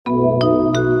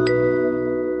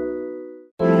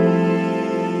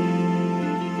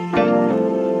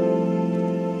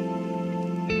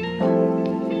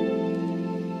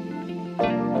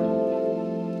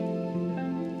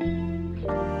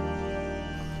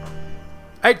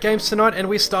8 games tonight, and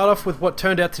we start off with what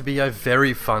turned out to be a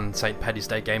very fun St. Paddy's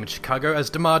Day game in Chicago as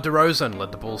DeMar DeRozan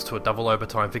led the Bulls to a double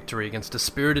overtime victory against a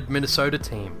spirited Minnesota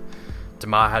team.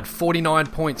 DeMar had 49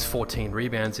 points, 14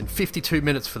 rebounds in 52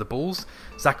 minutes for the Bulls.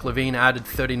 Zach LaVine added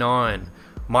 39.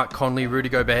 Mike Conley, Rudy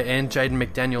Gobert and Jaden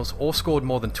McDaniels all scored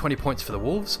more than 20 points for the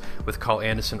Wolves, with Kyle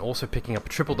Anderson also picking up a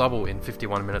triple-double in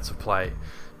 51 minutes of play.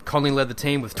 Conley led the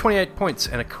team with 28 points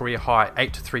and a career-high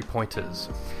 8 three-pointers.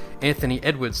 Anthony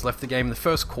Edwards left the game in the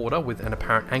first quarter with an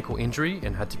apparent ankle injury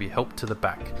and had to be helped to the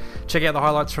back. Check out the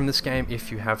highlights from this game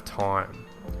if you have time.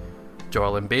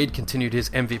 Joel Embiid continued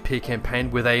his MVP campaign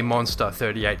with a monster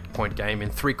 38-point game in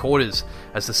 3 quarters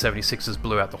as the 76ers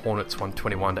blew out the Hornets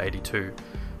 121-82.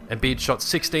 Embiid shot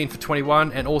 16 for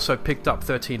 21 and also picked up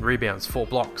 13 rebounds, 4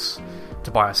 blocks.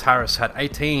 Tobias Harris had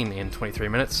 18 in 23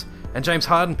 minutes, and James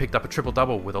Harden picked up a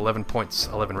triple-double with 11 points,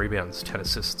 11 rebounds, 10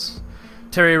 assists.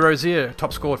 Terry Rozier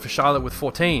top scored for Charlotte with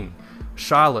 14.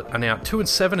 Charlotte are now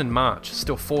 2-7 in March,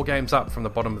 still 4 games up from the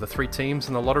bottom of the 3 teams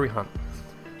in the lottery hunt.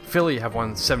 Philly have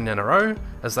won 7 in a row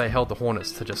as they held the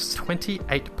Hornets to just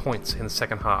 28 points in the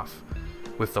second half.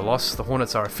 With the loss, the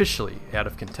Hornets are officially out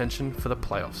of contention for the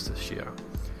playoffs this year.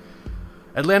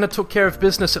 Atlanta took care of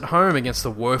business at home against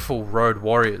the woeful Road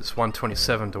Warriors,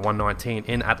 127-119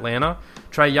 in Atlanta.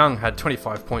 Trae Young had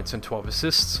 25 points and 12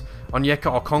 assists.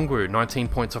 Onyeka Okongwu, 19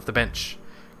 points off the bench.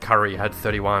 Curry had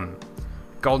 31.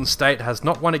 Golden State has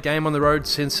not won a game on the road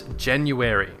since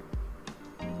January.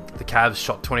 The Cavs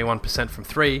shot 21% from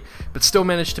 3, but still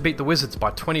managed to beat the Wizards by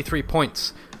 23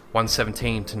 points,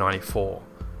 117-94.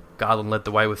 Garland led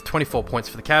the way with 24 points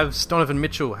for the Cavs. Donovan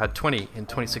Mitchell had 20 in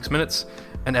 26 minutes,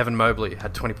 and Evan Mobley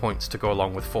had 20 points to go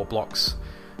along with 4 blocks.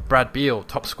 Brad Beal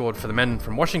top scored for the men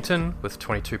from Washington with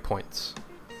 22 points.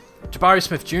 Jabari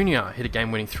Smith Jr. hit a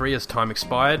game-winning 3 as time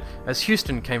expired, as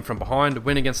Houston came from behind to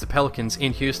win against the Pelicans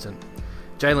in Houston.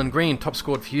 Jalen Green top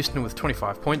scored for Houston with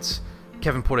 25 points,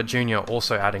 Kevin Porter Jr.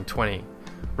 also adding 20.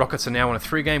 Rockets are now on a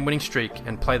 3-game winning streak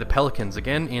and play the Pelicans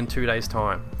again in 2 days'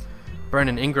 time.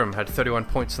 Brandon Ingram had 31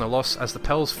 points in the loss as the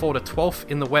Pels fall to 12th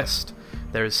in the West.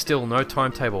 There is still no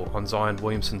timetable on Zion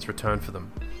Williamson's return for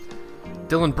them.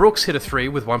 Dylan Brooks hit a 3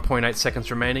 with 1.8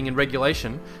 seconds remaining in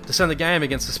regulation to send the game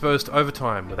against the Spurs to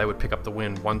overtime, where they would pick up the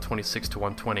win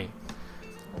 126-120.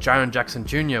 Jaren Jackson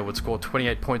Jr. would score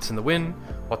 28 points in the win,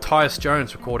 while Tyus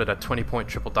Jones recorded a 20-point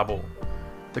triple-double.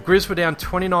 The Grizz were down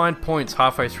 29 points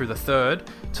halfway through the third.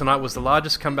 Tonight was the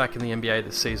largest comeback in the NBA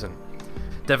this season.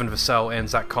 Devin Vassell and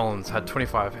Zach Collins had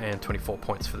 25 and 24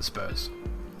 points for the Spurs.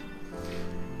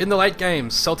 In the late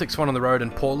games, Celtics won on the road in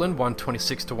Portland,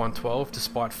 126-112,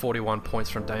 despite 41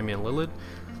 points from Damian Lillard.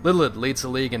 Lillard leads the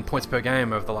league in points per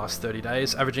game over the last 30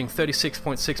 days, averaging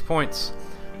 36.6 points.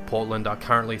 Portland are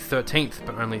currently 13th,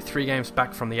 but only 3 games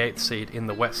back from the 8th seed in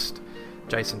the West.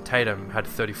 Jason Tatum had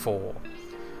 34.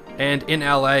 And in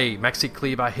LA, Maxi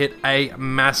Kleber hit a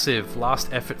massive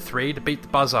last-effort 3 to beat the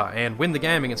buzzer and win the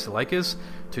game against the Lakers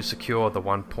to secure the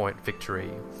 1-point victory.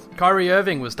 Kyrie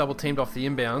Irving was double-teamed off the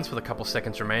inbounds with a couple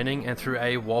seconds remaining and threw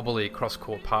a wobbly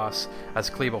cross-court pass as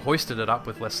Kleber hoisted it up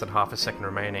with less than half a second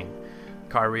remaining.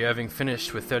 Kyrie Irving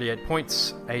finished with 38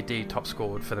 points. AD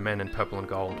top-scored for the men in purple and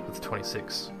gold with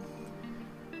 26.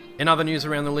 In other news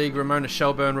around the league, Ramona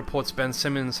Shelburne reports Ben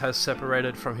Simmons has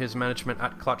separated from his management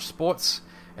at Clutch Sports,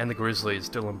 and the Grizzlies'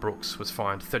 Dylan Brooks was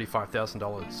fined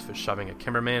 $35,000 for shoving a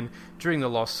cameraman during the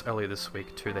loss earlier this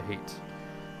week to the Heat.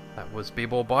 That was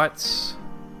B-Ball Bites.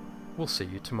 We'll see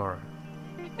you tomorrow.